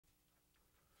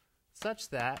such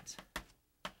that,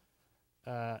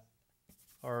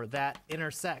 or that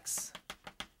intersects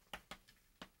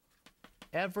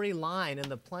every line in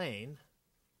the plane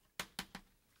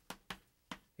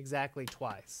exactly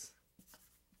twice.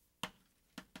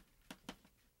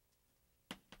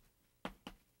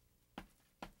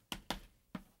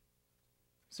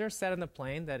 Is there a set in the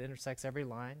plane that intersects every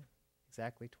line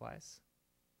exactly twice?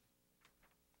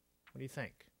 What do you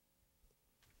think?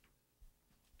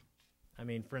 I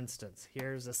mean, for instance,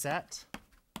 here's a set.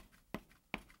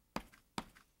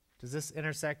 Does this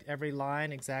intersect every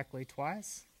line exactly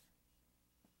twice?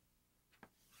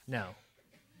 No.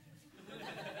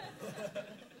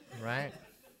 Right?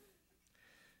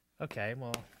 Okay,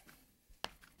 well,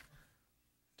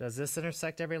 does this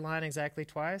intersect every line exactly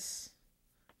twice?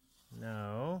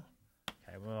 No.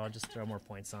 Okay, well, I'll just throw more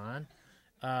points on.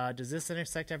 Does this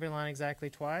intersect every line exactly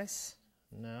twice?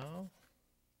 No.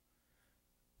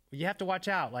 You have to watch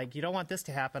out. Like, you don't want this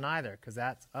to happen either, because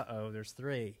that's, uh-oh, there's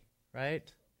 3, right?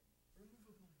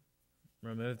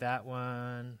 Remove that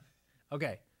one.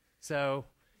 Okay, so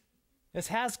this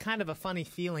has kind of a funny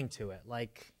feeling to it.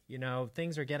 Like, you know,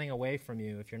 things are getting away from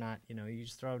you if you're not, you know, you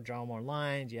just draw more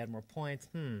lines, you add more points.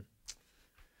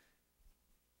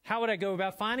 How would I go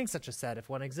about finding such a set if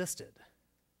one existed?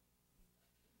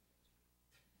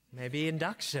 Maybe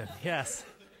induction, yes.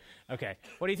 Okay,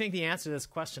 what do you think the answer to this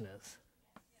question is?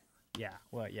 Yeah,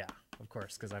 well, yeah, of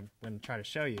course, because I'm going to try to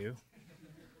show you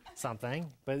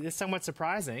something, but it's somewhat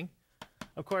surprising.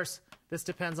 Of course, this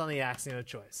depends on the axiom of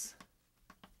choice,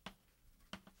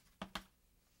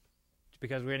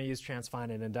 because we're going to use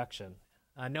transfinite induction.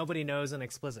 Nobody knows an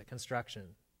explicit construction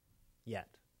yet.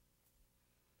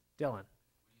 Dylan.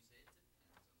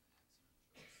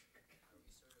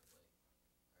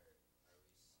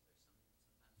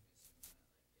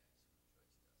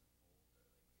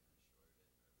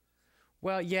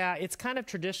 Well, yeah, it's kind of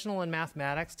traditional in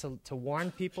mathematics to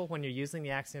warn people when you're using the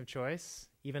axiom of choice,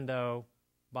 even though,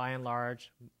 by and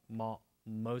large,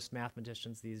 most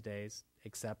mathematicians these days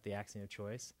accept the axiom of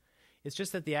choice. It's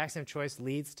just that the axiom of choice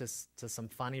leads to some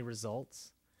funny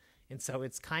results. And so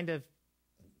it's kind of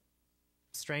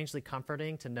strangely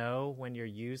comforting to know when you're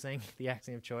using the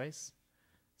axiom of choice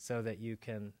so that you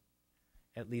can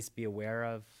at least be aware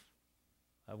of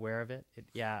it.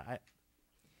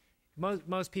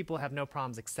 Most people have no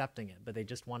problems accepting it, but they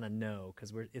just want to know,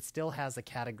 because it still has a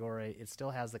category, it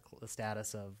still has the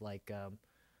status of like,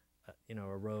 you know,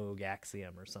 a rogue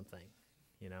axiom or something.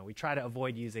 You know, we try to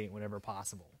avoid using it whenever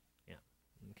possible. Yeah.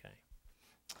 Okay.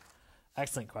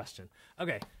 Excellent question.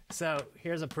 Okay, so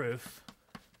here's a proof.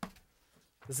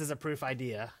 This is a proof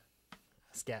idea,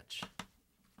 a sketch,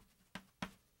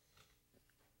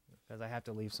 because I have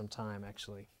to leave some time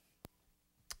actually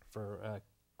for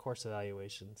course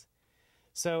evaluations.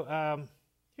 So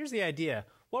here's the idea.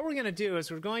 What we're going to do is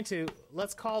we're going to,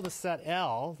 let's call the set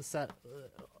L, the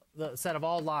set of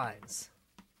all lines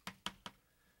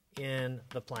in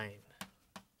the plane.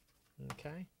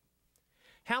 Okay.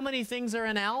 How many things are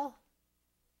in L?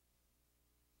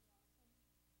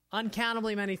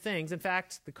 Uncountably many things. In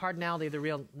fact, the cardinality of the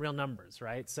real numbers,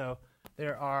 right? So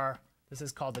there are, this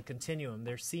is called the continuum.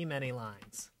 There's C many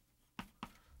lines.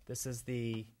 This is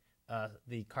the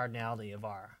cardinality of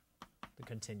R, the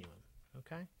continuum.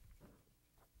 Okay?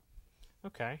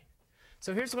 Okay.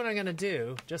 So here's what I'm going to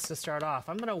do, just to start off.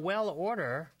 I'm going to well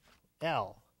order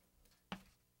L.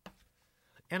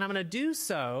 And I'm going to do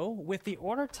so with the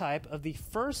order type of the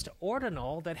first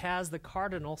ordinal that has the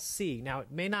cardinal C. Now, it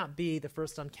may not be the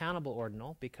first uncountable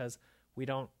ordinal, because we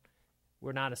don't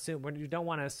want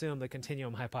to assume the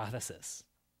continuum hypothesis.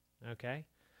 Okay?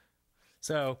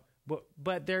 So,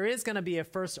 but there is going to be a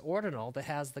first ordinal that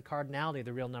has the cardinality of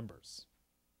the real numbers.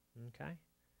 Okay?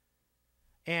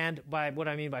 And by what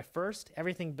I mean by first,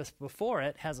 everything before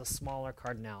it has a smaller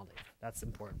cardinality. That's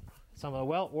important. So I'm going to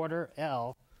well order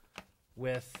L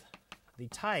with the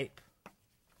type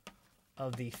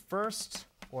of the first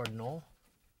ordinal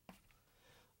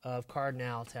of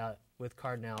cardinality with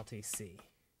cardinality C.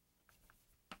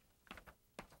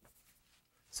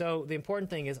 So the important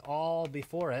thing is all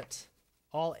before it,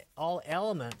 all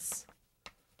elements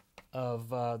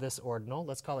of this ordinal,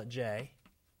 let's call it J,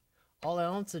 all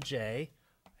elements of J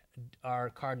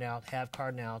have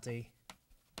cardinality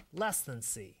less than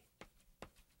C.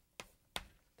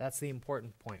 That's the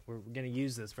important point. We're going to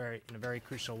use this in a very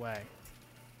crucial way.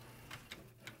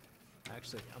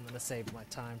 Actually, I'm going to save my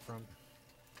time from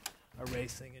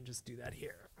erasing and just do that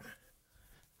here.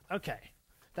 Okay,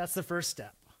 that's the first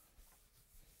step.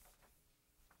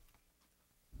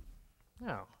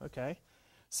 Oh, okay.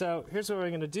 So here's what we're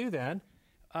going to do then.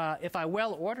 If I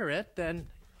well order it, then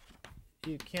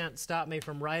you can't stop me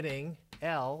from writing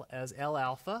L as L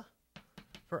alpha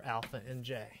for alpha in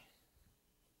J.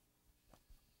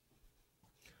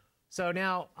 So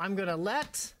now I'm going to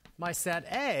let my set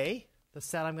A, the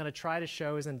set I'm going to try to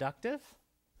show is inductive,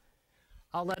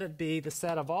 I'll let it be the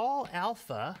set of all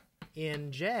alpha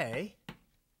in J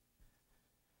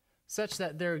such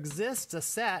that there exists a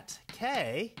set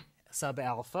K sub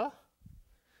alpha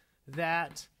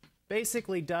that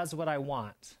basically does what I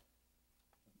want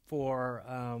for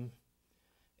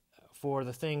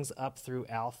the things up through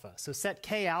alpha. So set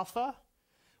K alpha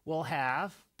will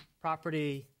have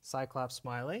property Cyclops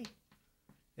Smiley.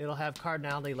 It'll have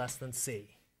cardinality less than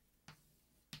C.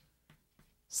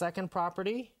 Second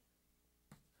property,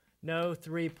 no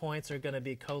 3 points are going to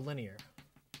be collinear.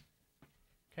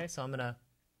 Okay, so I'm going to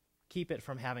keep it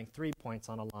from having 3 points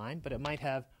on a line, but it might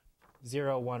have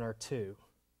 0, 1, or 2.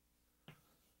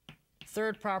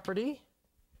 Third property,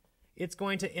 it's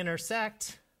going to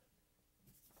intersect,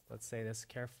 let's say this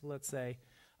carefully, let's say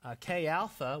K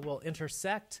alpha will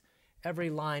intersect every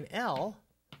line L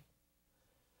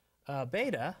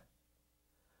beta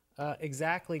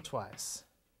exactly twice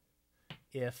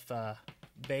if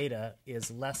beta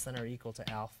is less than or equal to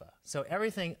alpha. So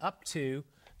everything up to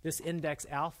this index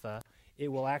alpha, it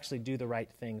will actually do the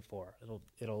right thing for.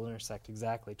 It'll intersect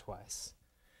exactly twice.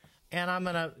 And I'm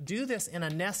going to do this in a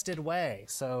nested way.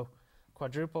 So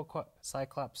quadruple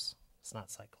Cyclops, it's not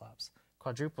Cyclops,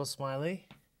 quadruple Smiley.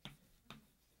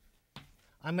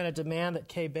 I'm going to demand that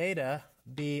K beta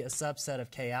be a subset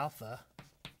of K alpha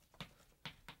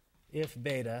if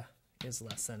beta is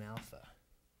less than alpha.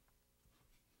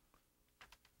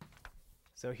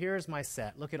 So here's my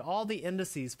set. Look at all the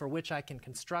indices for which I can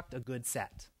construct a good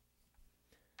set.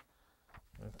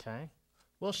 Okay.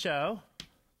 We'll show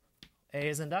A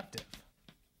is inductive.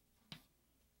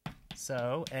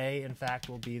 So A, in fact,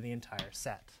 will be the entire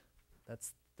set.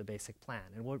 That's the basic plan.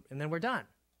 And then we're done,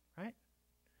 right?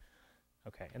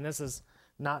 Okay, and this is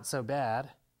not so bad.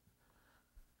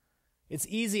 It's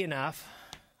easy enough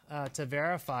to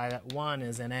verify that 1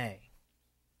 is in A.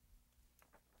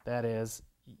 That is,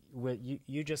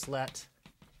 you just let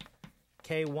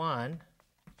K1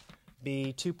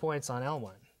 be 2 points on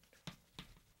L1.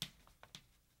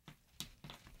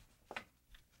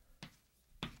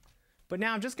 But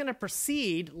now I'm just going to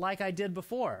proceed like I did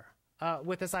before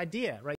with this idea, right?